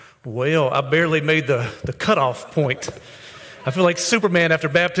Well, I barely made the cutoff point. I feel like Superman after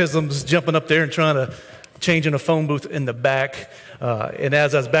baptisms, jumping up there and trying to change in a phone booth in the back. And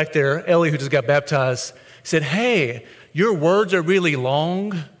as I was back there, Ellie, who just got baptized, said, "Hey, your words are really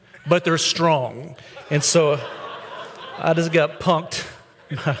long, but they're strong." And so I just got punked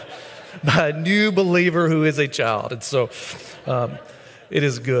by a new believer who is a child. And so it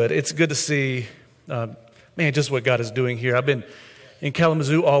is good. It's good to see, just what God is doing here. I've been in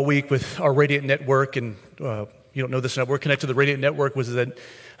Kalamazoo all week with our Radiant Network, and you don't know this, we're connected to the Radiant Network, which is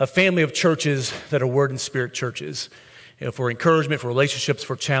a family of churches that are Word and Spirit churches, for encouragement, for relationships,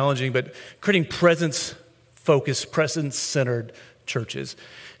 for challenging, but creating presence-focused, presence-centered churches.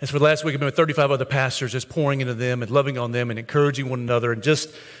 And so for the last week, I've been with 35 other pastors, just pouring into them and loving on them and encouraging one another and just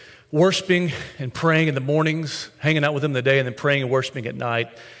worshiping and praying in the mornings, hanging out with them in the day, and then praying and worshiping at night,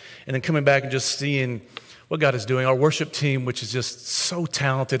 and then coming back and just seeing what God is doing. Our worship team, which is just so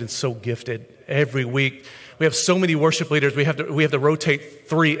talented and so gifted every week. We have so many worship leaders. We have to rotate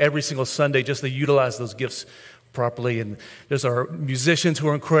 3 every single Sunday just to utilize those gifts properly. And there's our musicians who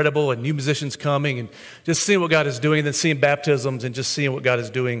are incredible and new musicians coming, and just seeing what God is doing, and then seeing baptisms and just seeing what God is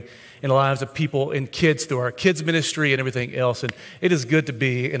doing in the lives of people and kids through our kids ministry and everything else. And it is good to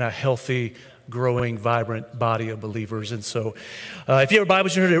be in a healthy, growing, vibrant body of believers. And so if you have a Bible,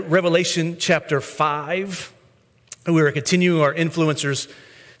 you heard Revelation chapter 5. We are continuing our Influencers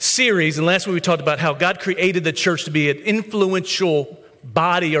series. And last week we talked about how God created the church to be an influential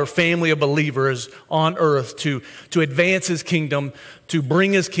body or family of believers on earth to advance his kingdom, to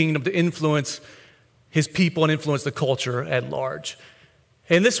bring his kingdom, to influence his people and influence the culture at large.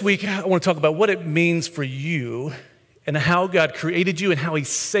 And this week I want to talk about what it means for you and how God created you and how he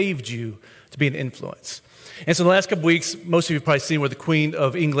saved you to be an influence. And so in the last couple of weeks, most of you have probably seen where the Queen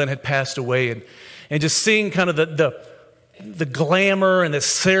of England had passed away, and just seeing kind of the glamour and the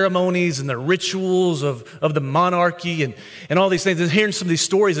ceremonies and the rituals of the monarchy and all these things, and hearing some of these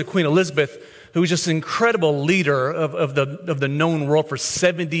stories of Queen Elizabeth, who was just an incredible leader of the known world for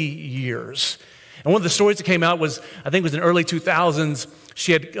 70 years. And one of the stories that came out was, I think it was in the early 2000s,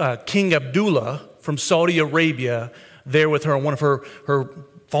 she had King Abdullah from Saudi Arabia there with her on one of her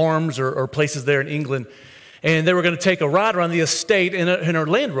farms or places there in England. And they were going to take a ride around the estate in her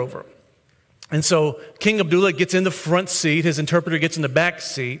Land Rover. And so King Abdullah gets in the front seat. His interpreter gets in the back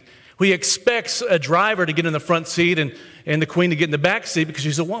seat. He expects a driver to get in the front seat and the Queen to get in the back seat because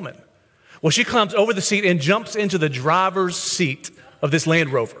she's a woman. Well, she climbs over the seat and jumps into the driver's seat of this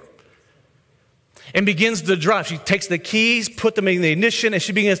Land Rover and begins to drive. She takes the keys, put them in the ignition, and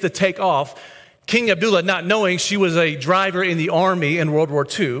she begins to take off. King Abdullah, not knowing she was a driver in the army in World War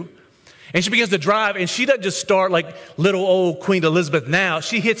II, and she begins to drive, and she doesn't just start like little old Queen Elizabeth now.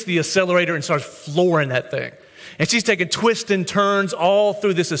 She hits the accelerator and starts flooring that thing. And she's taking twists and turns all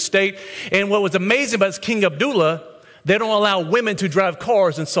through this estate. And what was amazing about this King Abdullah, they don't allow women to drive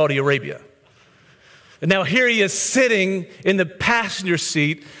cars in Saudi Arabia. And now here he is sitting in the passenger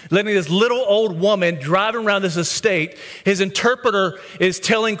seat, letting this little old woman driving around this estate. His interpreter is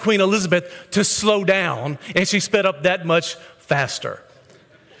telling Queen Elizabeth to slow down, and she sped up that much faster.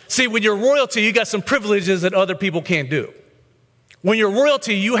 See, when you're royalty, you got some privileges that other people can't do. When you're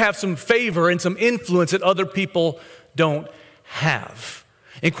royalty, you have some favor and some influence that other people don't have.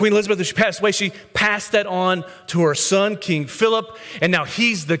 And Queen Elizabeth, when she passed away, she passed that on to her son, King Philip. And now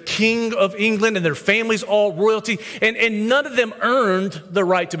he's the king of England, and their family's all royalty. And none of them earned the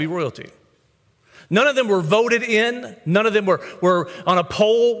right to be royalty. None of them were voted in. None of them were on a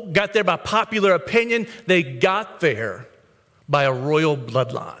poll, got there by popular opinion. They got there by a royal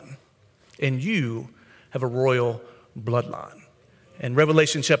bloodline. And you have a royal bloodline. In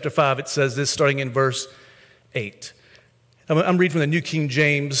Revelation chapter 5, it says this, starting in verse 8. I'm reading from the New King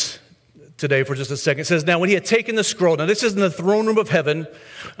James today for just a second. It says, "Now when he had taken the scroll," now this is in the throne room of heaven.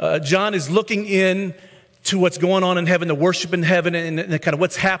 John is looking in to what's going on in heaven, the worship in heaven, and kind of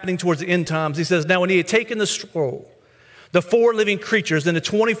what's happening towards the end times. He says, "Now when he had taken the scroll, the 4 living creatures and the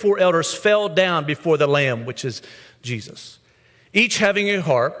 24 elders fell down before the Lamb," which is Jesus, "each having a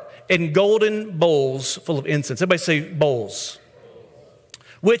harp and golden bowls full of incense." Everybody say bowls.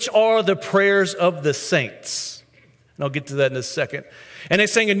 "Which are the prayers of the saints." And I'll get to that in a second. "And they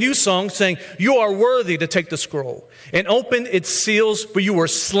sang a new song saying, 'You are worthy to take the scroll and open its seals, for you were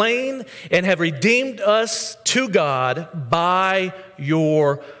slain and have redeemed us to God by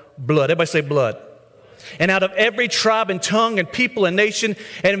your blood.'" Everybody say blood. "And out of every tribe and tongue and people and nation,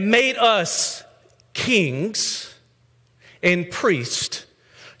 and made us kings and priests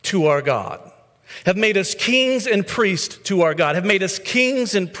to our God." Have made us kings and priests to our God. Have made us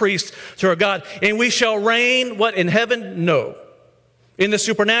kings and priests to our God. "And we shall reign," what, in heaven? No. In the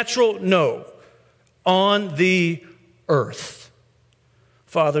supernatural? No. On the earth.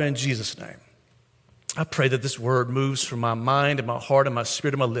 Father, in Jesus' name, I pray that this word moves from my mind and my heart and my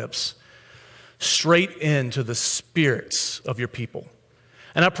spirit and my lips straight into the spirits of your people.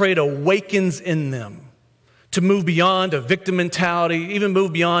 And I pray it awakens in them to move beyond a victim mentality, even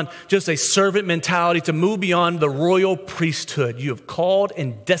move beyond just a servant mentality, to move beyond the royal priesthood you have called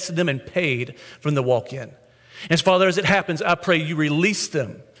and destined them and paid for them to walk in. And Father, as it happens, I pray you release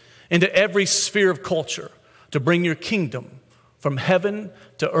them into every sphere of culture to bring your kingdom from heaven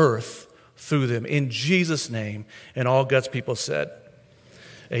to earth through them. In Jesus' name, and all God's people said,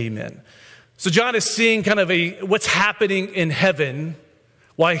 amen. So John is seeing kind of what's happening in heaven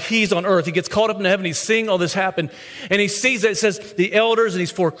while he's on earth. He gets caught up in heaven. He's seeing all this happen. And he sees that it says the elders and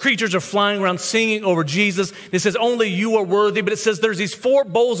these four creatures are flying around singing over Jesus. It says only you are worthy. But it says there's these 4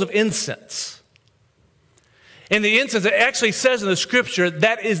 bowls of incense. And the incense, it actually says in the scripture,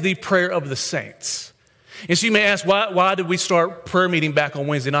 that is the prayer of the saints. And so you may ask, why did we start prayer meeting back on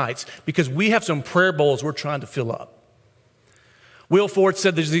Wednesday nights? Because we have some prayer bowls we're trying to fill up. Will Ford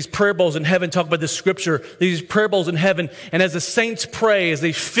said there's these prayer bowls in heaven, talk about this scripture, these prayer bowls in heaven, and as the saints pray, as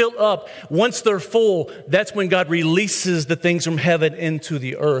they fill up, once they're full, that's when God releases the things from heaven into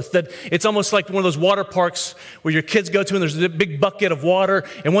the earth. That it's almost like one of those water parks where your kids go to and there's a big bucket of water,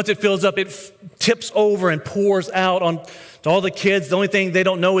 and once it fills up, it tips over and pours out on to all the kids. The only thing they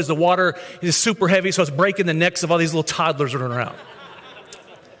don't know is the water is super heavy, so it's breaking the necks of all these little toddlers running around.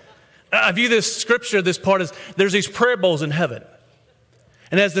 I view this scripture, this part, as there's these prayer bowls in heaven.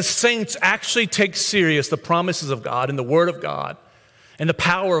 And as the saints actually take serious the promises of God and the word of God and the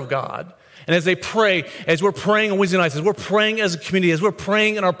power of God, and as they pray, as we're praying on Wednesday nights, as we're praying as a community, as we're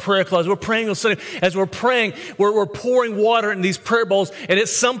praying in our prayer closet, we're praying on Sunday, as we're praying, we're pouring water in these prayer bowls, and at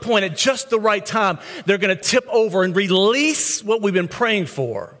some point, at just the right time, they're going to tip over and release what we've been praying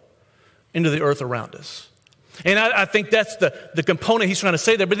for into the earth around us. And I think that's the component he's trying to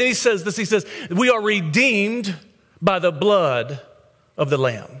say there. But then he says this, he says, we are redeemed by the blood of the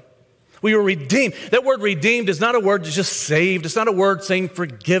Lamb. We were redeemed. That word redeemed is not a word that's just saved. It's not a word saying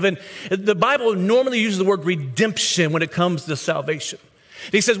forgiven. The Bible normally uses the word redemption when it comes to salvation.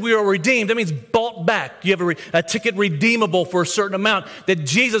 He says we are redeemed. That means bought back. You have a ticket redeemable for a certain amount. That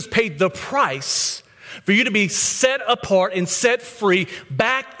Jesus paid the price for you to be set apart and set free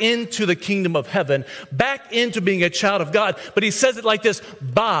back into the kingdom of heaven, back into being a child of God. But he says it like this,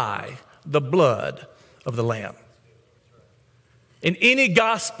 by the blood of the Lamb. And any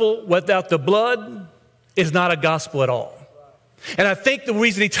gospel without the blood is not a gospel at all. And I think the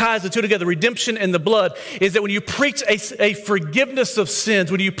reason he ties the two together, redemption and the blood, is that when you preach a forgiveness of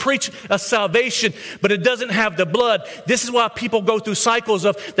sins, when you preach a salvation, but it doesn't have the blood, this is why people go through cycles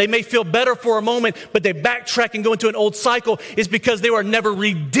of they may feel better for a moment, but they backtrack and go into an old cycle, is because they were never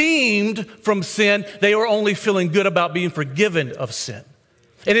redeemed from sin. They were only feeling good about being forgiven of sin.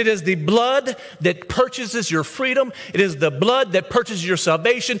 And it is the blood that purchases your freedom. It is the blood that purchases your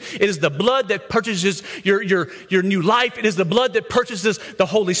salvation. It is the blood that purchases your new life. It is the blood that purchases the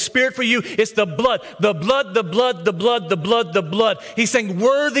Holy Spirit for you. It's the blood, the blood, the blood, the blood, the blood, the blood. He's saying,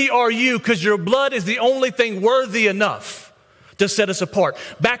 worthy are you, because your blood is the only thing worthy enough to set us apart.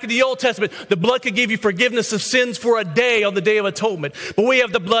 Back in the Old Testament, the blood could give you forgiveness of sins for a day on the Day of Atonement. But we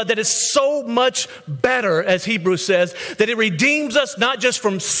have the blood that is so much better, as Hebrews says, that it redeems us not just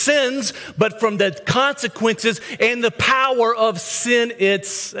from sins, but from the consequences and the power of sin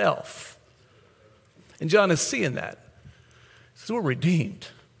itself. And John is seeing that. He says, we're redeemed.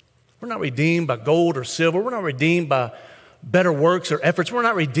 We're not redeemed by gold or silver. We're not redeemed by better works or efforts. We're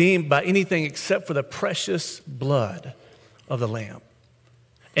not redeemed by anything except for the precious blood of the Lamb.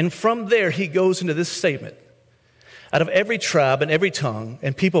 And from there, he goes into this statement. Out of every tribe and every tongue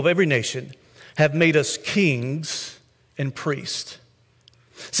and people of every nation have made us kings and priests.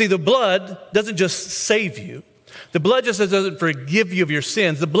 See, the blood doesn't just save you. The blood just doesn't forgive you of your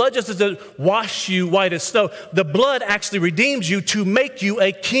sins. The blood just doesn't wash you white as snow. The blood actually redeems you to make you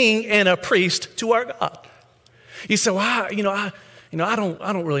a king and a priest to our God. You say, well, I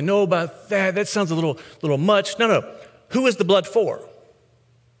don't really know about that. That sounds a little much. No. Who is the blood for?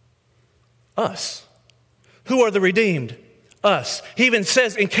 Us. Who are the redeemed? Us. He even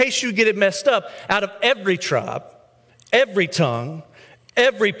says, in case you get it messed up, out of every tribe, every tongue,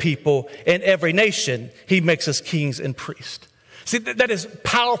 every people, and every nation, he makes us kings and priests. See, that is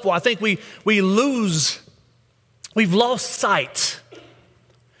powerful. I think we've lost sight.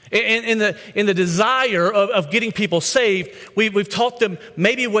 In the desire of getting people saved, we've taught them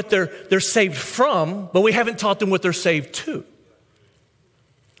maybe what they're saved from, but we haven't taught them what they're saved to.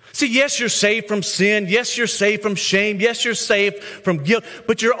 See, yes, you're saved from sin. Yes, you're saved from shame. Yes, you're saved from guilt.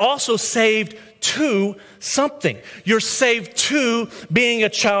 But you're also saved to something. You're saved to being a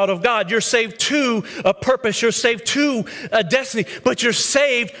child of God. You're saved to a purpose. You're saved to a destiny. But you're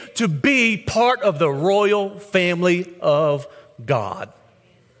saved to be part of the royal family of God.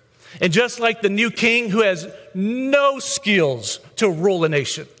 And just like the new king who has no skills to rule a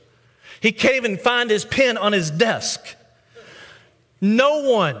nation, he can't even find his pen on his desk. No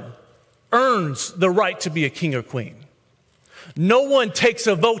one earns the right to be a king or queen. No one takes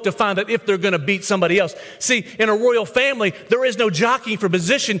a vote to find out if they're going to beat somebody else. See, in a royal family, there is no jockeying for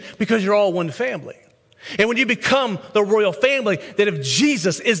position because you're all one family. And when you become the royal family, that if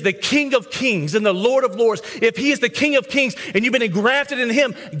Jesus is the King of Kings and the Lord of Lords, if he is the King of Kings and you've been engrafted in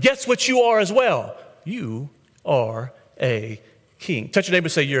him, guess what you are as well? You are a king. Touch your neighbor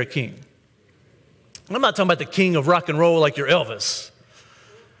and say, you're a king. I'm not talking about the king of rock and roll like you're Elvis.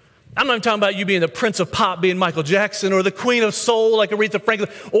 I'm not even talking about you being the prince of pop, being Michael Jackson, or the queen of soul like Aretha Franklin,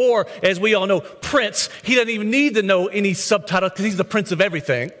 or, as we all know, Prince. He doesn't even need to know any subtitle because he's the prince of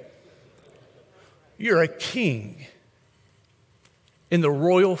everything. You're a king in the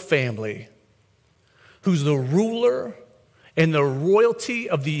royal family who's the ruler and the royalty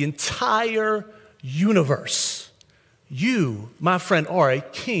of the entire universe. You, my friend, are a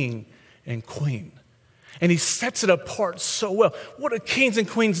king and queen. And he sets it apart so well. What do kings and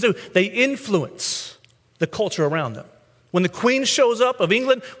queens do? They influence the culture around them. When the queen shows up of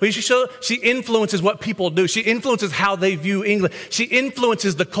England, when she shows up, she influences what people do. She influences how they view England. She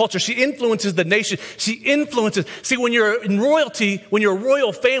influences the culture. She influences the nation. She influences. See, when you're in royalty, when you're a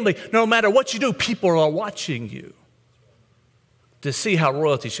royal family, no matter what you do, people are watching you to see how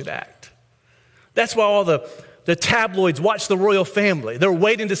royalty should act. That's why all the tabloids watch the royal family. They're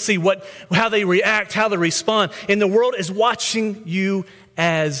waiting to see how they react, how they respond. And the world is watching you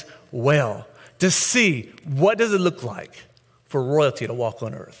as well to see what does it look like for royalty to walk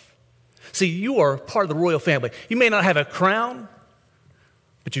on earth. See, you are part of the royal family. You may not have a crown,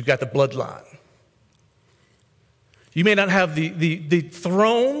 but you've got the bloodline. You may not have the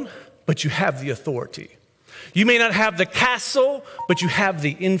throne, but you have the authority. You may not have the castle, but you have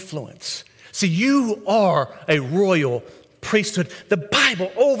the influence. See, you are a royal priesthood. The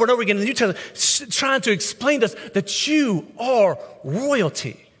Bible over and over again in the New Testament is trying to explain to us that you are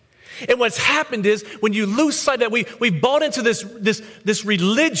royalty. And what's happened is when you lose sight that we bought into this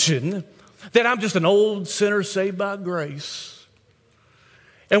religion that I'm just an old sinner saved by grace.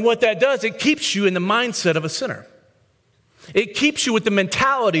 And what that does, it keeps you in the mindset of a sinner. It keeps you with the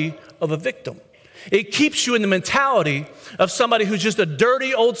mentality of a victim. It keeps you in the mentality of somebody who's just a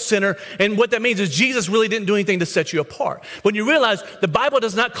dirty old sinner. And what that means is Jesus really didn't do anything to set you apart. When you realize the Bible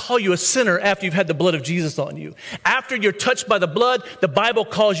does not call you a sinner after you've had the blood of Jesus on you. After you're touched by the blood, the Bible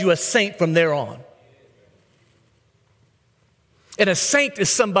calls you a saint from there on. And a saint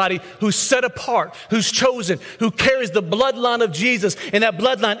is somebody who's set apart, who's chosen, who carries the bloodline of Jesus. And that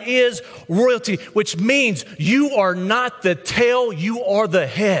bloodline is royalty, which means you are not the tail, you are the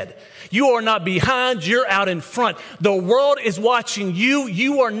head. You are not behind, you're out in front. The world is watching you.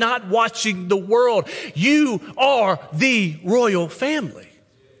 You are not watching the world. You are the royal family.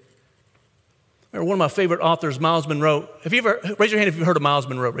 Remember one of my favorite authors, Miles Monroe. Have you ever, raise your hand if you've heard of Miles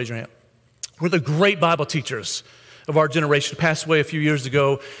Monroe, raise your hand. One of the great Bible teachers of our generation, passed away a few years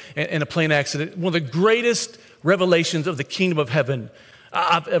ago in a plane accident. One of the greatest revelations of the kingdom of heaven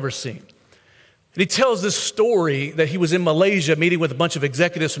I've ever seen. And he tells this story that he was in Malaysia meeting with a bunch of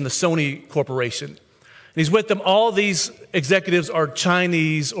executives from the Sony Corporation. And he's with them. All these executives are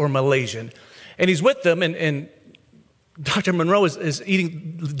Chinese or Malaysian. And he's with them, and Dr. Monroe is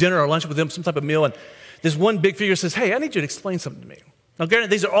eating dinner or lunch with them, some type of meal. And this one big figure says, hey, I need you to explain something to me. Now, granted,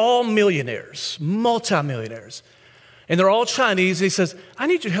 these are all millionaires, multimillionaires. And they're all Chinese. And he says, I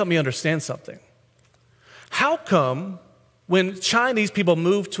need you to help me understand something. How come when Chinese people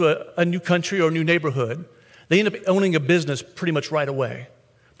move to a new country or a new neighborhood, they end up owning a business pretty much right away?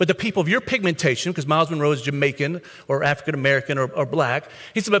 But the people of your pigmentation, because Miles Monroe is Jamaican or African-American or black,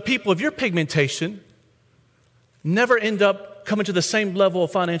 he said, but people of your pigmentation never end up coming to the same level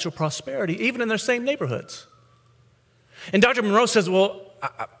of financial prosperity, even in their same neighborhoods. And Dr. Monroe says, well,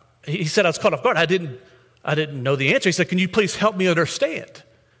 he said, I was caught off guard. I didn't know the answer. He said, can you please help me understand?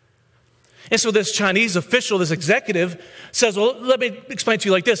 And so this Chinese official, this executive says, well, let me explain to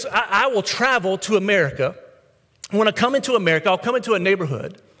you like this. I will travel to America. When I come into America, I'll come into a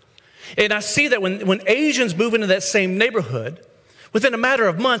neighborhood. And I see that when Asians move into that same neighborhood, within a matter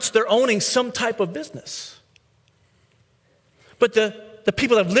of months, they're owning some type of business. But the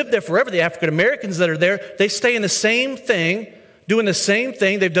people that have lived there forever, the African Americans that are there, they stay in the same thing, doing the same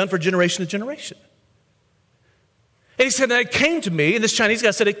thing they've done for generation to generation. And he said, that it came to me, and this Chinese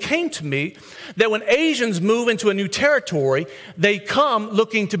guy said, it came to me that when Asians move into a new territory, they come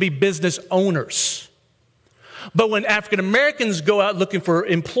looking to be business owners. But when African Americans go out looking for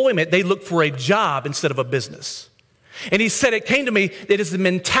employment, they look for a job instead of a business. And he said, it came to me that it's the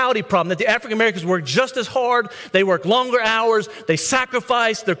mentality problem, that the African Americans work just as hard, they work longer hours, they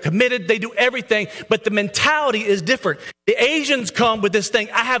sacrifice, they're committed, they do everything, but the mentality is different. The Asians come with this thing,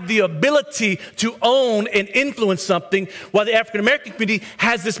 I have the ability to own and influence something, while the African American community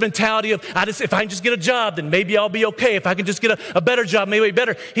has this mentality of, if I can just get a job, then maybe I'll be okay. If I can just get a better job, maybe I'll be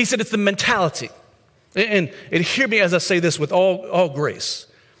better. He said it's the mentality. And hear me as I say this with all grace.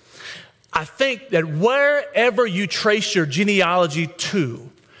 I think that wherever you trace your genealogy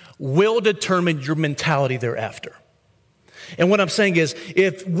to will determine your mentality thereafter. And what I'm saying is,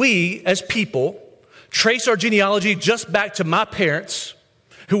 if we as people trace our genealogy just back to my parents,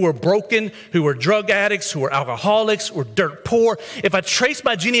 who were broken, who were drug addicts, who were alcoholics, who were dirt poor, if I trace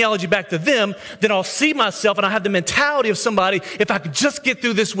my genealogy back to them, then I'll see myself and I'll have the mentality of somebody, if I could just get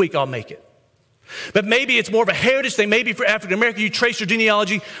through this week, I'll make it. But maybe it's more of a heritage thing. Maybe for African American, you trace your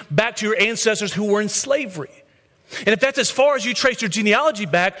genealogy back to your ancestors who were in slavery. And if that's as far as you trace your genealogy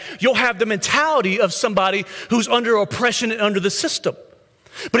back, you'll have the mentality of somebody who's under oppression and under the system.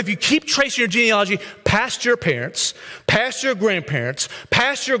 But if you keep tracing your genealogy past your parents, past your grandparents,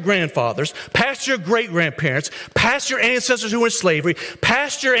 past your grandfathers, past your great-grandparents, past your ancestors who were in slavery,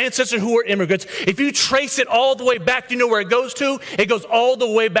 past your ancestors who were immigrants, if you trace it all the way back, you know where it goes to? It goes all the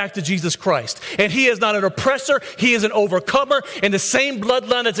way back to Jesus Christ. And he is not an oppressor, he is an overcomer, and the same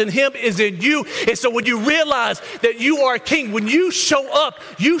bloodline that's in him is in you. And so when you realize that you are a king, when you show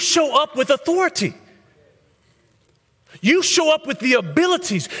up with authority. You show up with the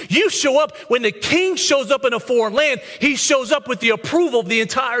abilities. You show up when the king shows up in a foreign land, he shows up with the approval of the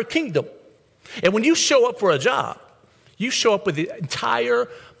entire kingdom. And when you show up for a job, you show up with the entire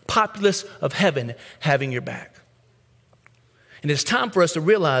populace of heaven having your back. And it's time for us to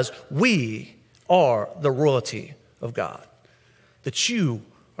realize we are the royalty of God, that you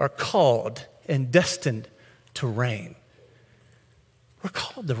are called and destined to reign. We're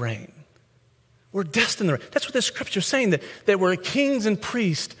called to reign. We're destined to reign. That's what the scripture is saying, that we're kings and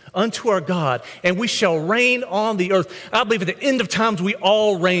priests unto our God, and we shall reign on the earth. I believe at the end of times we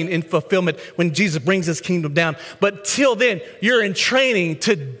all reign in fulfillment when Jesus brings his kingdom down. But till then, you're in training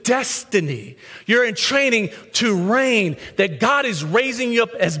to destiny. You're in training to reign, that God is raising you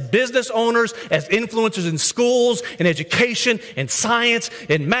up as business owners, as influencers in schools, in education, in science,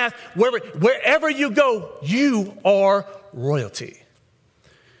 in math. Wherever you go, you are royalty.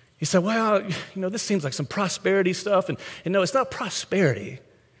 You say, well, this seems like some prosperity stuff. And no, it's not prosperity.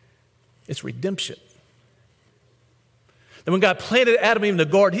 It's redemption. That when God planted Adam and Eve in the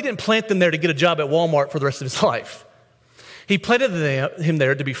garden, he didn't plant them there to get a job at Walmart for the rest of his life. He planted him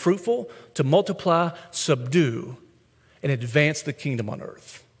there to be fruitful, to multiply, subdue, and advance the kingdom on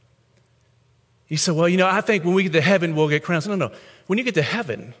earth. You say, well, I think when we get to heaven, we'll get crowns. No. When you get to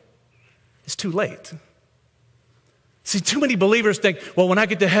heaven, it's too late. See, too many believers think, well, when I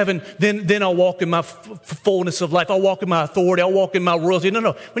get to heaven, then I'll walk in my fullness of life. I'll walk in my authority. I'll walk in my royalty.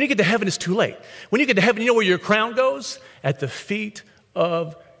 No. When you get to heaven, it's too late. When you get to heaven, you know where your crown goes? At the feet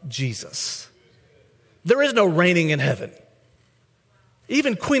of Jesus. There is no reigning in heaven.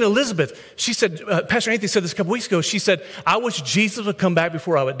 Even Queen Elizabeth, she said, Pastor Anthony said this a couple weeks ago, she said, I wish Jesus would come back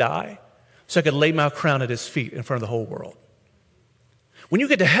before I would die so I could lay my crown at his feet in front of the whole world. When you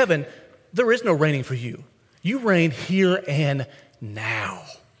get to heaven, there is no reigning for you. You reign here and now.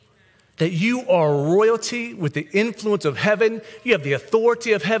 That you are royalty with the influence of heaven. You have the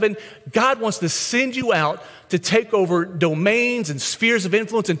authority of heaven. God wants to send you out to take over domains and spheres of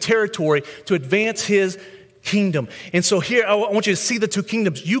influence and territory to advance his kingdom. And so here, I want you to see the two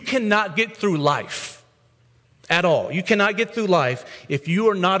kingdoms. You cannot get through life at all. You cannot get through life if you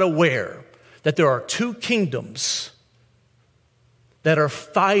are not aware that there are two kingdoms that are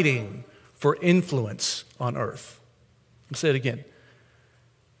fighting for influence on earth. I'll say it again.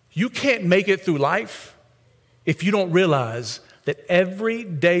 You can't make it through life if you don't realize that every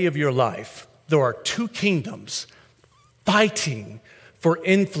day of your life, there are two kingdoms fighting for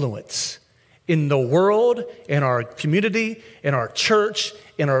influence in the world, in our community, in our church,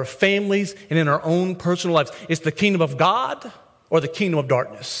 in our families, and in our own personal lives. It's the kingdom of God or the kingdom of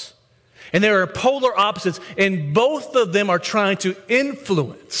darkness. And there are polar opposites, and both of them are trying to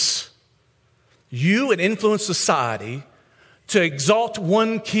influence you and influence society to exalt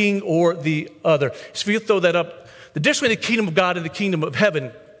one king or the other. So if you throw that up, the difference between the kingdom of God and the kingdom of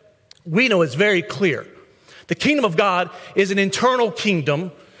heaven, we know is very clear. The kingdom of God is an internal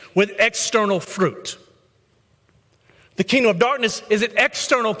kingdom with external fruit. The kingdom of darkness is an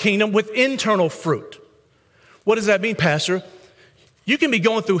external kingdom with internal fruit. What does that mean, Pastor? You can be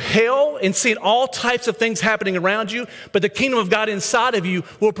going through hell and seeing all types of things happening around you, but the kingdom of God inside of you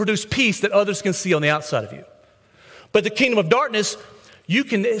will produce peace that others can see on the outside of you. But the kingdom of darkness, you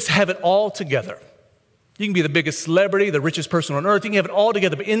can have it all together. You can be the biggest celebrity, the richest person on earth. You can have it all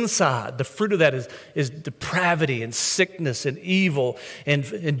together, but inside, the fruit of that is depravity and sickness and evil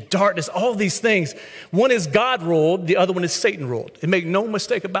and darkness, all these things. One is God ruled, the other one is Satan ruled. And make no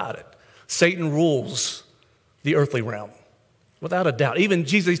mistake about it, Satan rules the earthly realm. Without a doubt. Even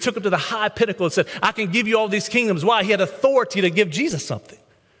Jesus, he took him to the high pinnacle and said, I can give you all these kingdoms. Why? He had authority to give Jesus something.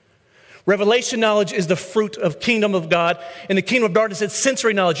 Revelation knowledge is the fruit of kingdom of God. And the kingdom of darkness is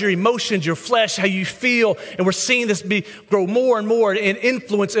sensory knowledge, your emotions, your flesh, how you feel. And we're seeing this grow more and more in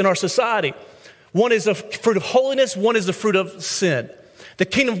influence in our society. One is the fruit of holiness. One is the fruit of sin. The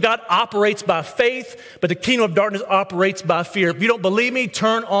kingdom of God operates by faith, but the kingdom of darkness operates by fear. If you don't believe me,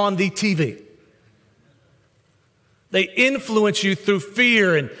 turn on the TV. They influence you through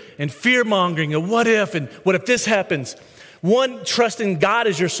fear and fear-mongering and what if this happens. One trusts in God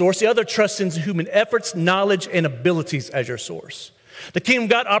as your source. The other trusts in human efforts, knowledge, and abilities as your source. The kingdom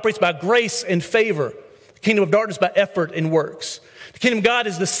of God operates by grace and favor. The kingdom of darkness by effort and works. The kingdom of God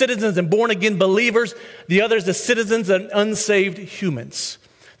is the citizens and born-again believers. The other is the citizens and unsaved humans.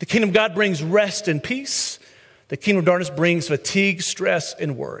 The kingdom of God brings rest and peace. The kingdom of darkness brings fatigue, stress,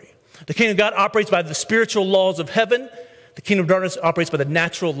 and worry. The kingdom of God operates by the spiritual laws of heaven. The kingdom of darkness operates by the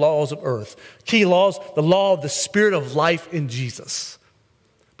natural laws of earth. Key laws, the law of the spirit of life in Jesus,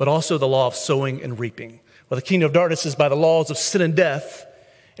 but also the law of sowing and reaping. Well, the kingdom of darkness is by the laws of sin and death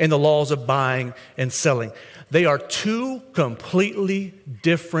and the laws of buying and selling. They are two completely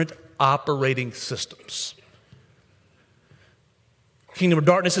different operating systems. Kingdom of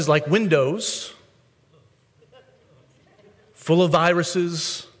darkness is like Windows, full of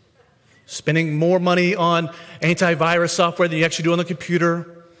viruses, spending more money on antivirus software than you actually do on the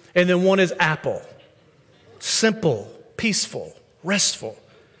computer. And then one is Apple. Simple, peaceful, restful.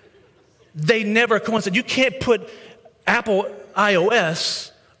 They never coincide. You can't put Apple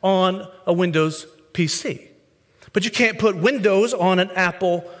iOS on a Windows PC. But you can't put Windows on an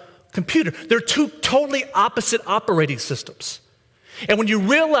Apple computer. They're two totally opposite operating systems. And when you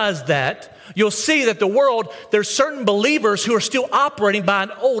realize that, you'll see that the world, there's certain believers who are still operating by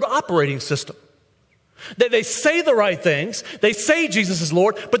an old operating system. They say the right things, they say Jesus is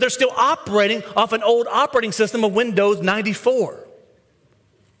Lord, but they're still operating off an old operating system of Windows 94.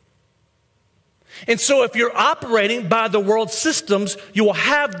 And so if you're operating by the world's systems, you will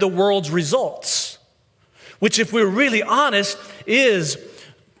have the world's results, which if we're really honest is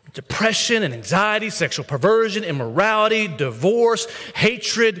depression and anxiety, sexual perversion, immorality, divorce,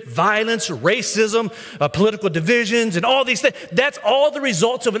 hatred, violence, racism, political divisions, and all these things. That's all the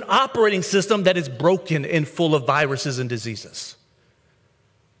results of an operating system that is broken and full of viruses and diseases.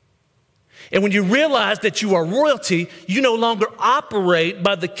 And when you realize that you are royalty, you no longer operate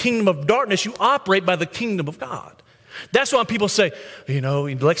by the kingdom of darkness, you operate by the kingdom of God. That's why people say,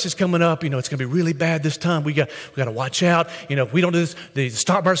 election's coming up, it's going to be really bad this time. We got to watch out. If we don't do this, the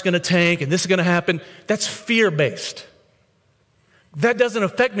stock market's going to tank and this is going to happen. That's fear-based. That doesn't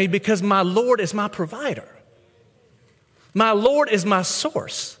affect me because my Lord is my provider. My Lord is my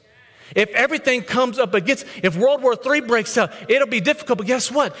source. If everything comes up against, if World War III breaks out, it'll be difficult. But guess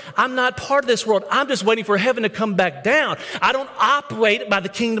what? I'm not part of this world. I'm just waiting for heaven to come back down. I don't operate by the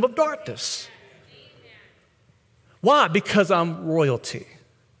kingdom of darkness. Why? Because I'm royalty.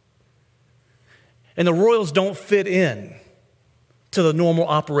 And the royals don't fit in to the normal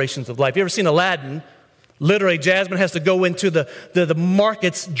operations of life. You ever seen Aladdin? Literally, Jasmine has to go into the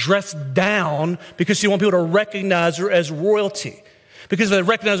markets dressed down because she wants people to recognize her as royalty. Because if they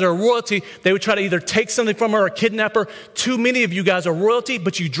recognize her as royalty, they would try to either take something from her or kidnap her. Too many of you guys are royalty,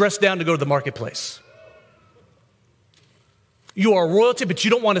 but you dress down to go to the marketplace. You are royalty, but you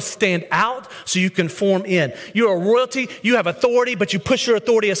don't want to stand out, so you conform in. You are royalty, you have authority, but you push your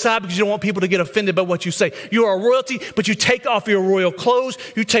authority aside because you don't want people to get offended by what you say. You are royalty, but you take off your royal clothes,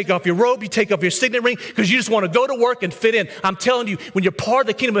 you take off your robe, you take off your signet ring because you just want to go to work and fit in. I'm telling you, when you're part of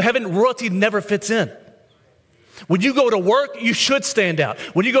the kingdom of heaven, royalty never fits in. When you go to work, you should stand out.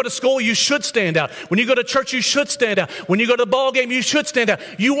 When you go to school, you should stand out. When you go to church, you should stand out. When you go to the ball game, you should stand out.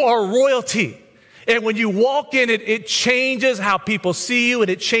 You are royalty. And when you walk in it, it changes how people see you and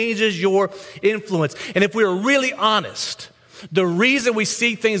it changes your influence. And if we're really honest, the reason we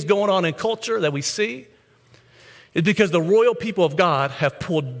see things going on in culture that we see is because the royal people of God have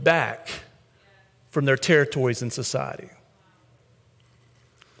pulled back from their territories in society.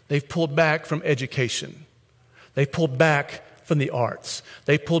 They've pulled back from education. They've pulled back from the arts.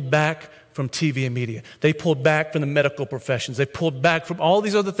 They've pulled back from TV and media. They pulled back from the medical professions. They pulled back from all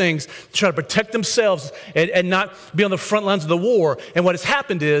these other things to try to protect themselves and not be on the front lines of the war. And what has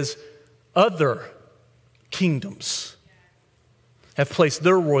happened is other kingdoms have placed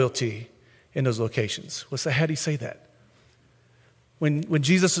their royalty in those locations. How do you say that? When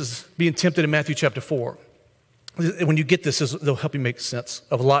Jesus is being tempted in Matthew chapter 4, when you get this, it'll help you make sense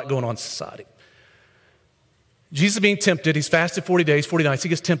of a lot going on in society. Jesus is being tempted. He's fasted 40 days, 40 nights. He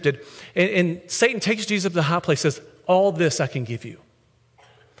gets tempted. And Satan takes Jesus up to the high place and says, all this I can give you.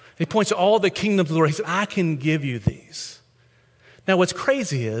 He points to all the kingdoms of the world. He said, I can give you these. Now, what's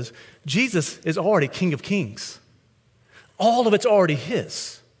crazy is Jesus is already King of Kings. All of it's already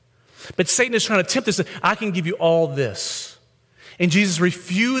his. But Satan is trying to tempt us. I can give you all this. And Jesus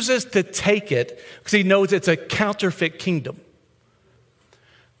refuses to take it because he knows it's a counterfeit kingdom.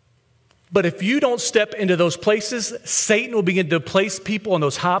 But if you don't step into those places, Satan will begin to place people in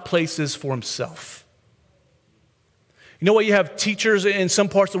those high places for himself. You know what? You have teachers in some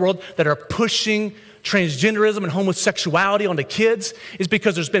parts of the world that are pushing transgenderism and homosexuality onto kids. Is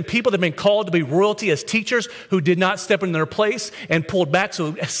because there's been people that have been called to be royalty as teachers who did not step in their place and pulled back,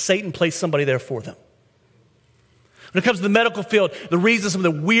 so Satan placed somebody there for them. When it comes to the medical field, the reason some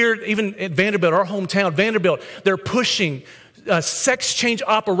of the weird, even at Vanderbilt, our hometown, Vanderbilt, they're pushing sex change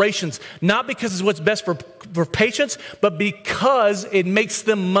operations, not because it's what's best for patients, but because it makes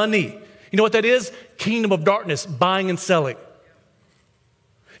them money. You know what that is? Kingdom of darkness, buying and selling.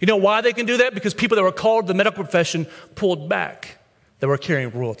 You know why they can do that? Because people that were called to the medical profession pulled back, that were carrying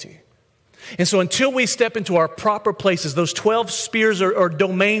royalty. And so until we step into our proper places, those 12 spheres or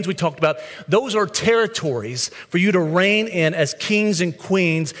domains we talked about, those are territories for you to reign in as kings and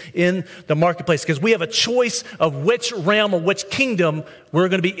queens in the marketplace. Because we have a choice of which realm or which kingdom we're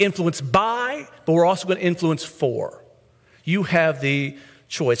going to be influenced by, but we're also going to influence for. You have the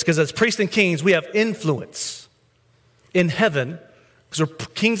choice. Because as priests and kings, we have influence in heaven. Because we're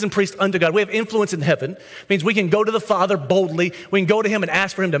kings and priests unto God. We have influence in heaven. It means we can go to the Father boldly. We can go to him and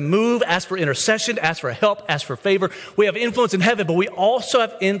ask for him to move, ask for intercession, ask for help, ask for favor. We have influence in heaven, but we also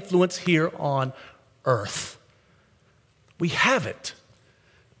have influence here on earth. We have it.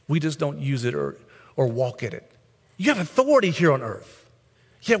 We just don't use it or walk in it. You have authority here on earth,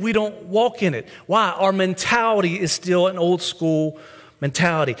 yet we don't walk in it. Why? Our mentality is still an old school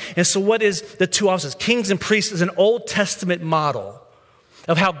mentality. And so what is the two offices? Kings and priests is an Old Testament model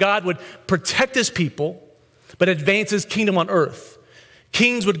of how God would protect his people, but advance his kingdom on earth.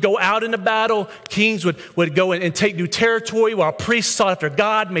 Kings would go out into battle. Kings would go and take new territory, while priests sought after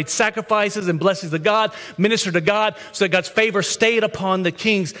God, made sacrifices and blessings to God, ministered to God, so that God's favor stayed upon the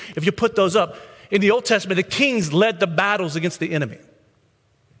kings. If you put those up, in the Old Testament, the kings led the battles against the enemy.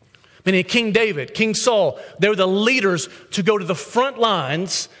 Meaning King David, King Saul, they were the leaders to go to the front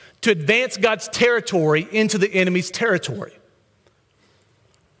lines to advance God's territory into the enemy's territory.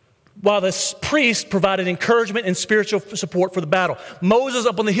 While the priest provided encouragement and spiritual support for the battle. Moses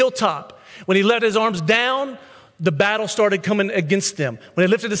up on the hilltop, when he let his arms down, the battle started coming against them. When he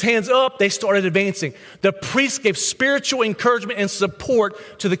lifted his hands up, they started advancing. The priest gave spiritual encouragement and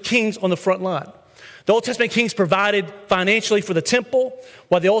support to the kings on the front line. The Old Testament kings provided financially for the temple,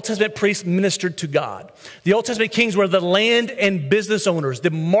 while the Old Testament priests ministered to God. The Old Testament kings were the land and business owners,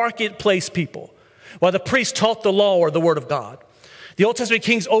 the marketplace people, while the priests taught the law or the word of God. The Old Testament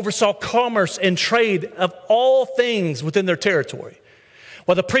kings oversaw commerce and trade of all things within their territory,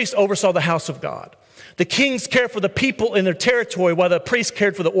 while the priests oversaw the house of God. The kings cared for the people in their territory, while the priests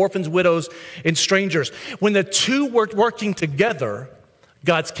cared for the orphans, widows, and strangers. When the two were working together,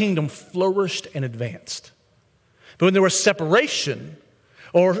 God's kingdom flourished and advanced. But when there was separation,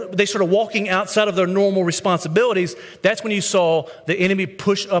 or they started walking outside of their normal responsibilities, that's when you saw the enemy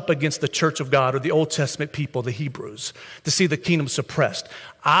push up against the church of God, or the Old Testament people, the Hebrews, to see the kingdom suppressed.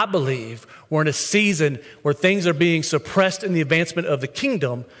 I believe we're in a season where things are being suppressed in the advancement of the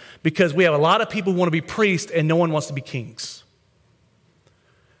kingdom because we have a lot of people who want to be priests and no one wants to be kings.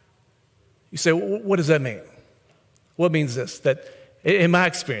 You say, well, what does that mean? Well, it means this, that in my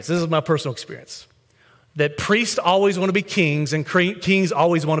experience, this is my personal experience, that priests always want to be kings and kings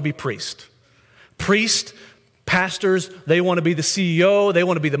always want to be priests. Priests, pastors, they want to be the CEO, they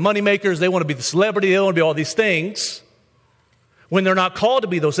want to be the money makers, they want to be the celebrity, they want to be all these things. When they're not called to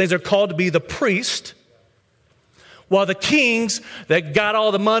be those things, they're called to be the priest. While the kings that got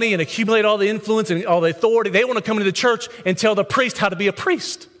all the money and accumulate all the influence and all the authority, they want to come into the church and tell the priest how to be a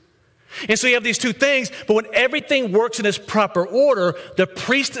priest. And so you have these two things, but when everything works in its proper order, the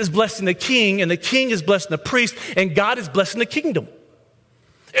priest is blessing the king, and the king is blessing the priest, and God is blessing the kingdom.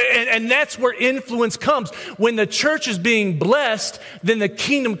 And that's where influence comes. When the church is being blessed, then the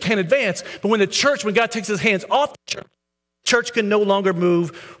kingdom can advance. But when God takes his hands off the church can no longer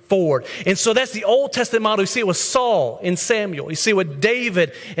move forward. And so that's the Old Testament model. You see it with Saul and Samuel. You see it with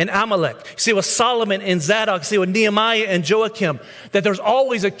David and Amalek. You see it with Solomon and Zadok. You see it with Nehemiah and Joachim, that there's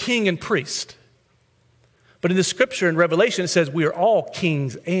always a king and priest. But in the scripture in Revelation, it says we are all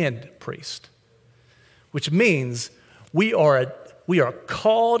kings and priests, which means we are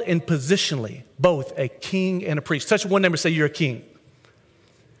called and positionally both a king and a priest. Touch one neighbor and say you're a king.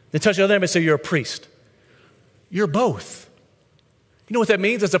 Then touch the other neighbor and say you're a priest. You're both. You know what that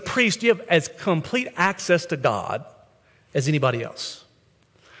means? As a priest, you have as complete access to God as anybody else.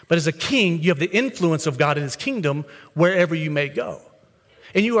 But as a king, you have the influence of God in his kingdom wherever you may go.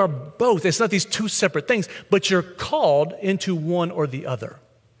 And you are both. It's not these two separate things, but you're called into one or the other.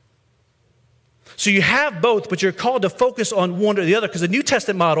 So you have both, but you're called to focus on one or the other, because the New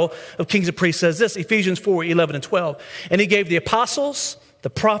Testament model of kings and priests says this, Ephesians 4:11 and 12. And he gave the apostles, the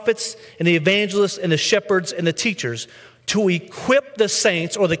prophets, and the evangelists, and the shepherds, and the teachers to equip the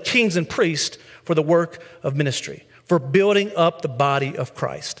saints, or the kings and priests, for the work of ministry, for building up the body of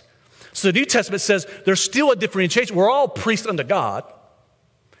Christ. So the New Testament says there's still a differentiation. We're all priests unto God.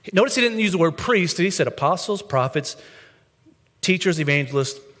 Notice he didn't use the word priest. He said apostles, prophets, teachers,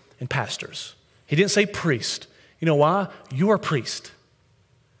 evangelists, and pastors. He didn't say priest. You know why? You're a priest.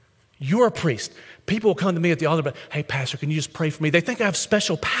 You're a priest. People will come to me at the altar, but hey, pastor, can you just pray for me? They think I have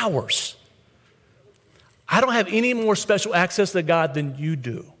special powers. I don't have any more special access to God than you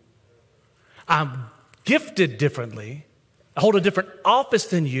do. I'm gifted differently. I hold a different office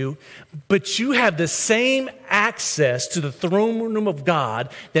than you, but you have the same access to the throne room of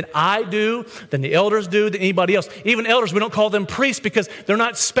God than I do, than the elders do, than anybody else. Even elders, we don't call them priests because they're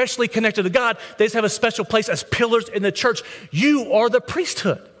not specially connected to God. They just have a special place as pillars in the church. You are the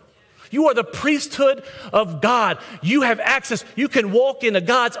priesthood. You are the priesthood of God. You have access. You can walk into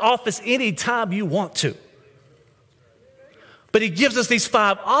God's office anytime you want to. But he gives us these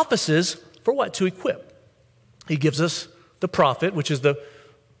 5 offices for what? To equip. He gives us the prophet, which is the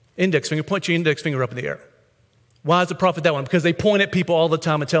index finger. Point your index finger up in the air. Why is the prophet that one? Because they point at people all the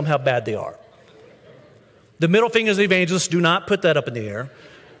time and tell them how bad they are. The middle finger is the evangelist. Do not put that up in the air.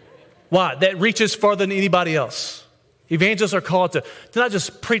 Why? That reaches farther than anybody else. Evangelists are called to not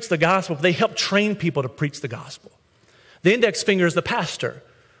just preach the gospel, but they help train people to preach the gospel. The index finger is the pastor.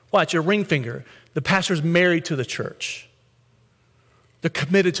 Why? It's your ring finger. The pastor's married to the church. They're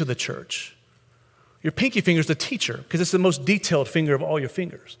committed to the church. Your pinky finger is the teacher because it's the most detailed finger of all your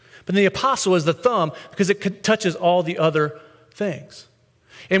fingers. But then the apostle is the thumb because it touches all the other things.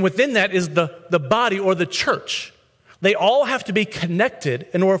 And within that is the body or the church. They all have to be connected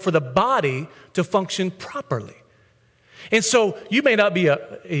in order for the body to function properly. And so you may not be an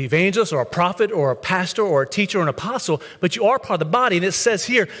evangelist or a prophet or a pastor or a teacher or an apostle, but you are part of the body. And it says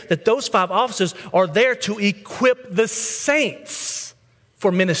here that those 5 offices are there to equip the saints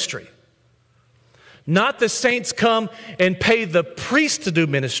for ministry. Not the saints come and pay the priest to do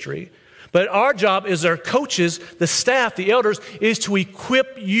ministry, but our job as our coaches, the staff, the elders, is to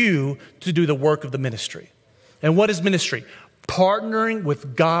equip you to do the work of the ministry. And what is ministry? Partnering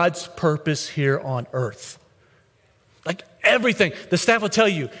with God's purpose here on earth. Like everything. The staff will tell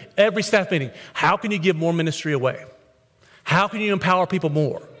you, every staff meeting, how can you give more ministry away? How can you empower people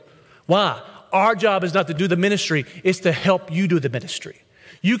more? Why? Our job is not to do the ministry, it's to help you do the ministry.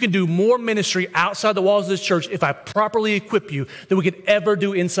 You can do more ministry outside the walls of this church if I properly equip you than we could ever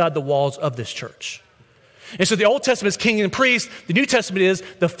do inside the walls of this church. And so the Old Testament is king and priest. The New Testament is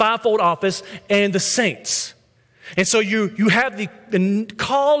the 5-fold office and the saints. And so you have the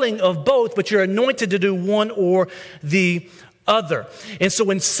calling of both, but you're anointed to do one or the other. And so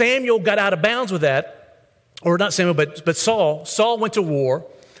when Samuel got out of bounds with that, or not Samuel, but Saul went to war.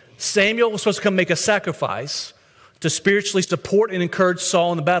 Samuel was supposed to come make a sacrifice to spiritually support and encourage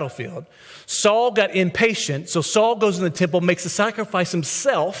Saul in the battlefield. Saul got impatient, so Saul goes in the temple, makes the sacrifice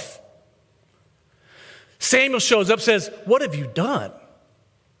himself. Samuel shows up, says, "What have you done?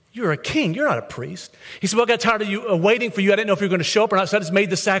 You're a king, you're not a priest." He said, "Well, I got tired of you waiting for you. I didn't know if you were going to show up or not, so I just made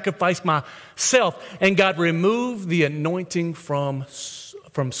the sacrifice myself." And God removed the anointing from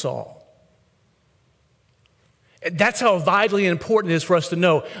Saul. That's how vitally important it is for us to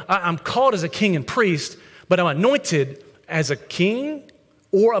know. I'm called as a king and priest, but I'm anointed as a king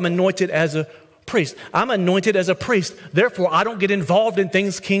or I'm anointed as a priest. I'm anointed as a priest. Therefore, I don't get involved in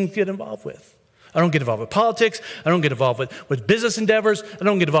things kings get involved with. I don't get involved with politics. I don't get involved with business endeavors. I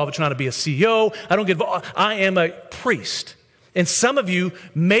don't get involved with trying to be a CEO. I don't get involved. I am a priest. And some of you,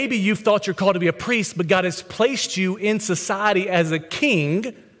 maybe you've thought you're called to be a priest, but God has placed you in society as a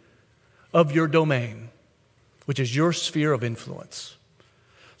king of your domain, which is your sphere of influence.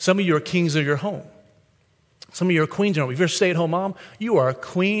 Some of you are kings of your home. Some of you are queens of your home. If you're a stay-at-home mom, you are a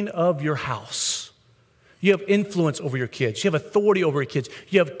queen of your house. You have influence over your kids. You have authority over your kids.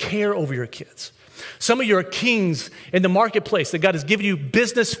 You have care over your kids. Some of you are kings in the marketplace that God has given you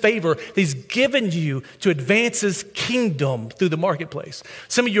business favor that He's given you to advance His kingdom through the marketplace.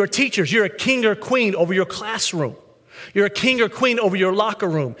 Some of you are teachers. You're a king or queen over your classroom. You're a king or queen over your locker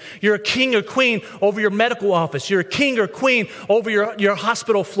room. You're a king or queen over your medical office. You're a king or queen over your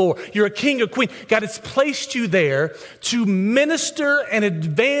hospital floor. You're a king or queen. God has placed you there to minister and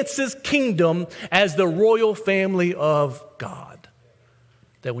advance His kingdom as the royal family of God.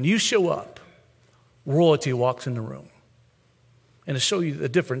 That when you show up, royalty walks in the room. And to show you the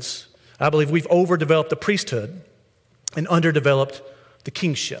difference, I believe we've overdeveloped the priesthood and underdeveloped the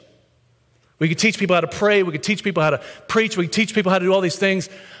kingship. We can teach people how to pray. We can teach people how to preach. We can teach people how to do all these things.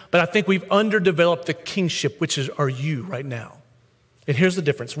 But I think we've underdeveloped the kingship, which are you right now. And here's the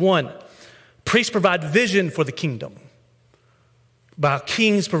difference. One, priests provide vision for the kingdom, while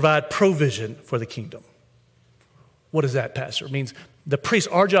kings provide provision for the kingdom. What is that, Pastor? It means the priest,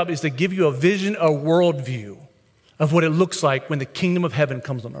 our job is to give you a vision, a worldview of what it looks like when the kingdom of heaven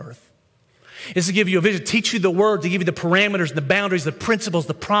comes on earth. It's to give you a vision, teach you the word, to give you the parameters, the boundaries, the principles,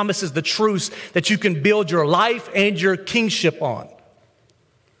 the promises, the truths that you can build your life and your kingship on.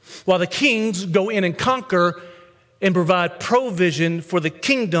 While the kings go in and conquer and provide provision for the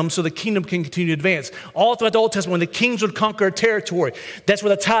kingdom so the kingdom can continue to advance. All throughout the Old Testament, when the kings would conquer a territory, that's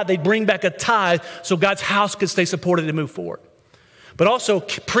where the tithe, they'd bring back a tithe so God's house could stay supported and move forward. But also,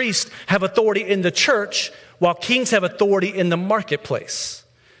 priests have authority in the church while kings have authority in the marketplace.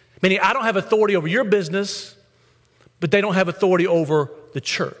 Meaning, I don't have authority over your business, but they don't have authority over the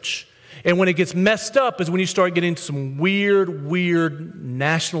church. And when it gets messed up is when you start getting into some weird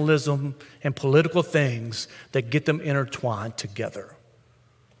nationalism and political things that get them intertwined together.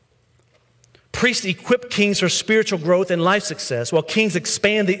 Priests equip kings for spiritual growth and life success, while kings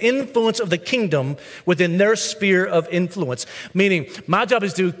expand the influence of the kingdom within their sphere of influence. Meaning, my job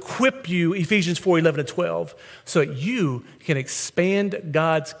is to equip you, Ephesians 4:11 and 12, so that you can expand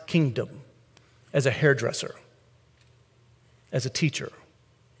God's kingdom as a hairdresser, as a teacher,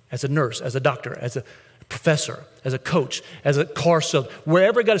 as a nurse, as a doctor, as a professor, as a coach, as a car salesman.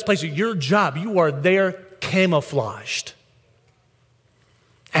 Wherever God has placed you, your job, you are there camouflaged.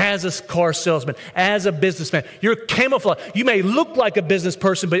 As a car salesman, as a businessman, you're camouflaged. You may look like a business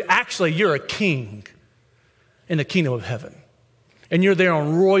person, but actually you're a king in the kingdom of heaven. And you're there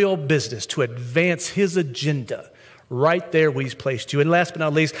on royal business to advance His agenda right there where He's placed you. And last but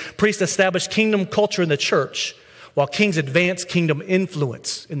not least, priests establish kingdom culture in the church, while kings advance kingdom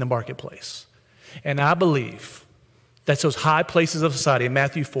influence in the marketplace. And I believe that's those high places of society in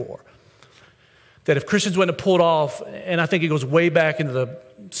Matthew 4, that if Christians went to pull it off, and I think it goes way back into the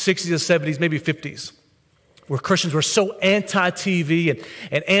 60s and 70s, maybe 50s, where Christians were so anti-TV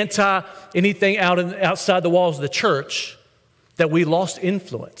and anti-anything outside the walls of the church that we lost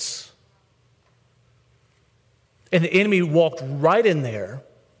influence. And the enemy walked right in there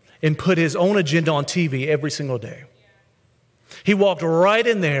and put his own agenda on TV every single day. He walked right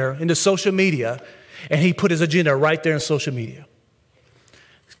in there into social media, and he put his agenda right there in social media.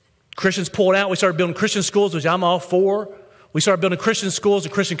 Christians pulled out. We started building Christian schools, which I'm all for. We started building Christian schools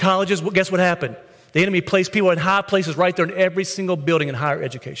and Christian colleges. Well, guess what happened? The enemy placed people in high places right there in every single building in higher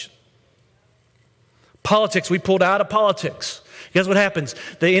education. Politics, we pulled out of politics. Guess what happens?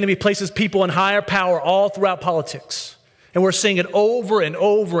 The enemy places people in higher power all throughout politics. And we're seeing it over and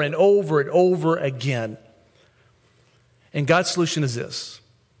over and over and over again. And God's solution is this: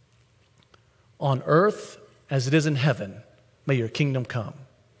 on earth as it is in heaven, may your kingdom come.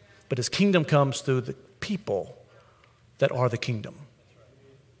 But His kingdom comes through the people that are the kingdom.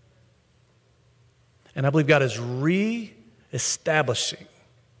 And I believe God is re-establishing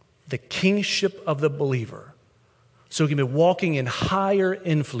the kingship of the believer so he can be walking in higher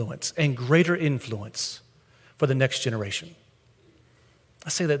influence and greater influence for the next generation. I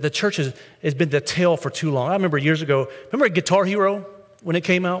say that the church has been the tail for too long. I remember years ago, remember Guitar Hero when it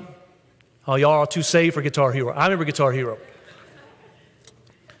came out? Oh, y'all are too saved for Guitar Hero. I remember Guitar Hero.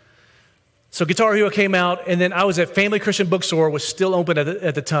 So Guitar Hero came out, and then I was at Family Christian Bookstore, was still open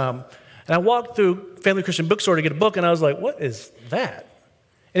at the time. And I walked through Family Christian Bookstore to get a book, and I was like, what is that?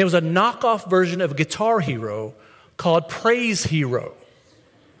 And it was a knockoff version of Guitar Hero called Praise Hero.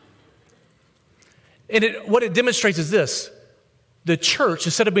 And what it demonstrates is this. The church,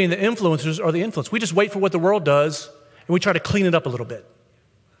 instead of being the influencers, are the influence. We just wait for what the world does, and we try to clean it up a little bit.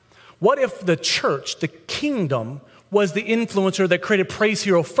 What if the church, the kingdom, was the influencer that created Praise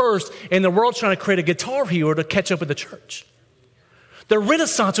Hero first, and the world's trying to create a guitar hero to catch up with the church? The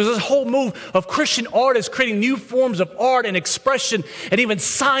Renaissance was this whole move of Christian artists creating new forms of art and expression and even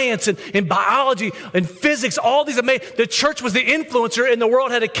science and biology and physics, all these amazing. The church was the influencer and the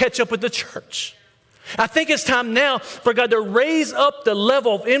world had to catch up with the church. I think it's time now for God to raise up the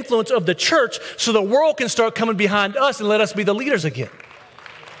level of influence of the church so the world can start coming behind us and let us be the leaders again.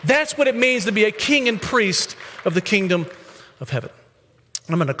 That's what it means to be a king and priest of the kingdom of heaven.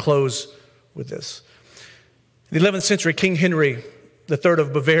 I'm going to close with this. In the 11th century, King Henry III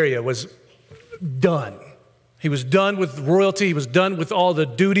of Bavaria was done. He was done with royalty. He was done with all the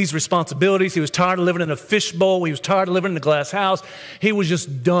duties, responsibilities. He was tired of living in a fishbowl. He was tired of living in a glass house. He was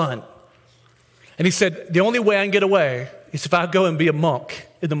just done. And he said, the only way I can get away is if I go and be a monk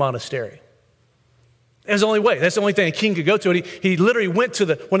in the monastery. That's the only way. That's the only thing a king could go to. And he literally went to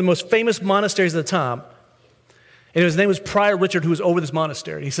one of the most famous monasteries at the time. And his name was Prior Richard, who was over this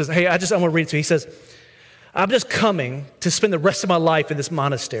monastery. He says, hey, I want to read it to you. He says, I'm just coming to spend the rest of my life in this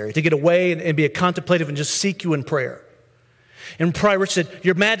monastery, to get away and be a contemplative and just seek you in prayer. And Prior Richard said,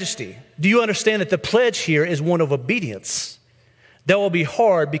 Your Majesty, do you understand that the pledge here is one of obedience? That will be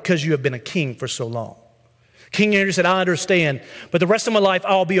hard because you have been a king for so long. King Henry said, I understand, but the rest of my life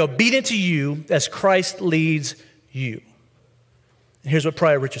I'll be obedient to you as Christ leads you. And here's what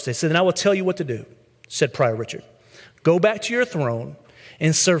Prior Richard said. He said, and I will tell you what to do, said Prior Richard. Go back to your throne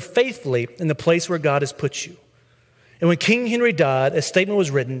and serve faithfully in the place where God has put you. And when King Henry died, a statement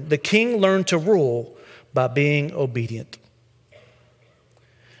was written, the king learned to rule by being obedient.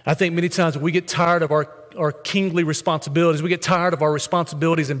 I think many times we get tired of our kingly responsibilities. We get tired of our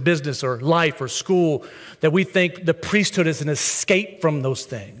responsibilities in business or life or school, that we think the priesthood is an escape from those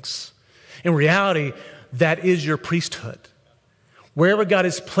things. In reality, that is your priesthood. Wherever God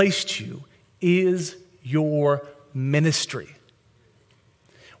has placed you is your ministry.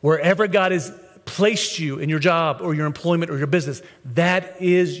 Wherever God has placed you in your job or your employment or your business, that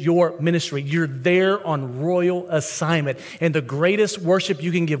is your ministry. You're there on royal assignment. And the greatest worship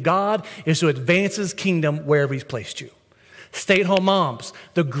you can give God is to advance His kingdom wherever He's placed you. Stay-at-home moms,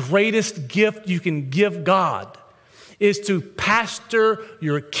 the greatest gift you can give God is to pastor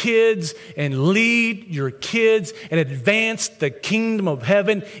your kids and lead your kids and advance the kingdom of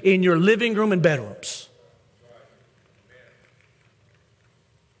heaven in your living room and bedrooms.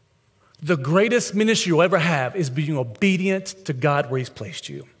 The greatest ministry you'll ever have is being obedient to God where He's placed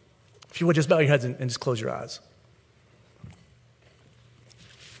you. If you would, just bow your heads and just close your eyes.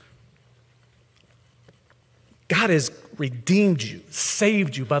 God has redeemed you,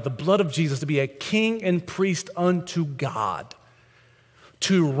 saved you by the blood of Jesus to be a king and priest unto God,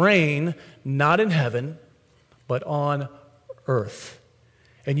 to reign not in heaven, but on earth.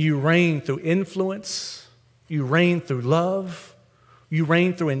 And you reign through influence, you reign through love, you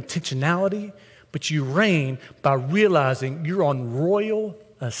reign through intentionality, but you reign by realizing you're on royal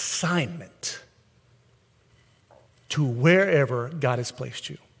assignment to wherever God has placed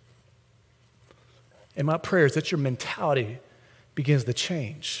you. And my prayer is that your mentality begins to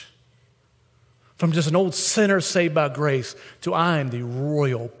change. From just an old sinner saved by grace to I am the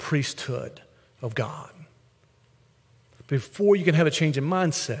royal priesthood of God. Before you can have a change in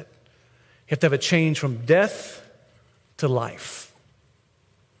mindset, you have to have a change from death to life.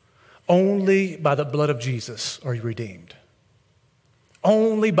 Only by the blood of Jesus are you redeemed.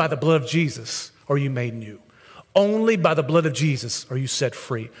 Only by the blood of Jesus are you made new. Only by the blood of Jesus are you set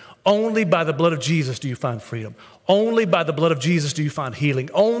free. Only by the blood of Jesus do you find freedom. Only by the blood of Jesus do you find healing.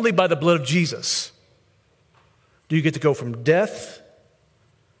 Only by the blood of Jesus do you get to go from death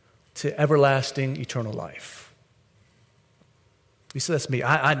to everlasting eternal life. You say, that's me.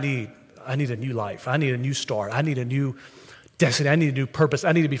 I need a new life. I need a new start. I need a new destiny. I need a new purpose.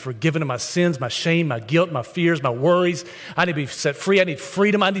 I need to be forgiven of my sins, my shame, my guilt, my fears, my worries. I need to be set free. I need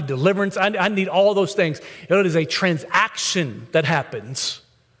freedom. I need deliverance. I need all those things. It is a transaction that happens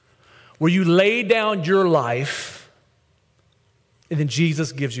where you lay down your life and then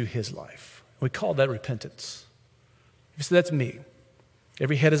Jesus gives you His life. We call that repentance. You say, that's me.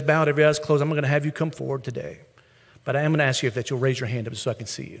 Every head is bowed, every eye is closed. I'm going to have you come forward today. But I am going to ask you if you'll raise your hand up so I can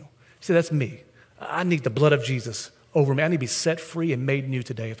see you. You say, that's me. I need the blood of Jesus over me. I need to be set free and made new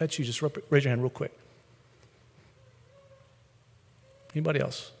today. If that's you, just raise your hand real quick. Anybody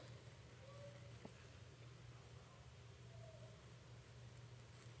else?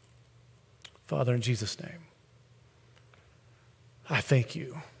 Father, in Jesus' name, I thank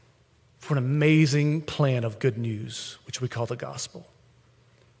you for an amazing plan of good news, which we call the gospel.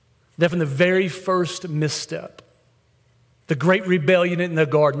 That from the very first misstep, the great rebellion in the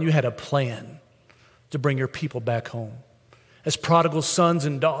garden, you had a plan to bring your people back home. As prodigal sons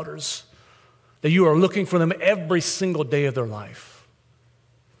and daughters, that you are looking for them every single day of their life.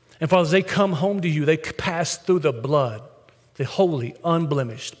 And Father, as they come home to you, they pass through the blood, the holy,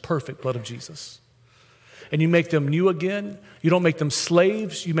 unblemished, perfect blood of Jesus. And you make them new again. You don't make them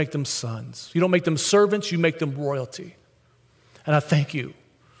slaves, you make them sons. You don't make them servants, you make them royalty. And I thank you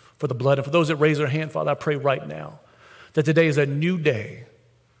for the blood. And for those that raise their hand, Father, I pray right now that today is a new day,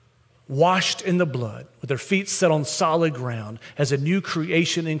 washed in the blood, with their feet set on solid ground as a new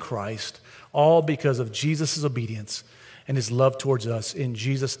creation in Christ, all because of Jesus' obedience and his love towards us, in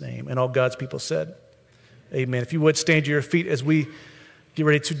Jesus' name. And all God's people said, amen. If you would stand to your feet as we get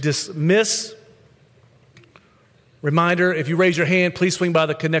ready to dismiss. Reminder, if you raise your hand, please swing by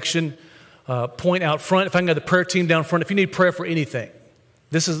the connection point out front. If I can get the prayer team down front, if you need prayer for anything,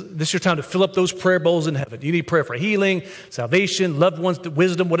 this is your time to fill up those prayer bowls in heaven. You need prayer for healing, salvation, loved ones,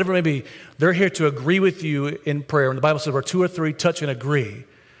 wisdom, whatever it may be. They're here to agree with you in prayer. And the Bible says where 2 or 3 touch and agree,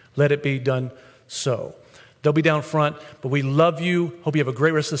 let it be done so. They'll be down front, but we love you. Hope you have a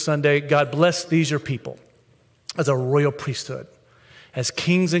great rest of Sunday. God bless these your people as a royal priesthood, as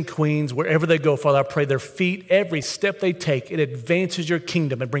kings and queens, wherever they go. Father, I pray their feet, every step they take, it advances your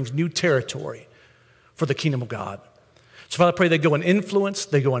kingdom and brings new territory for the kingdom of God. So Father, I pray they go in influence,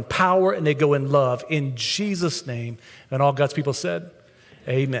 they go in power, and they go in love. In Jesus' name. And all God's people said,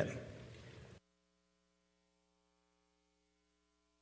 amen.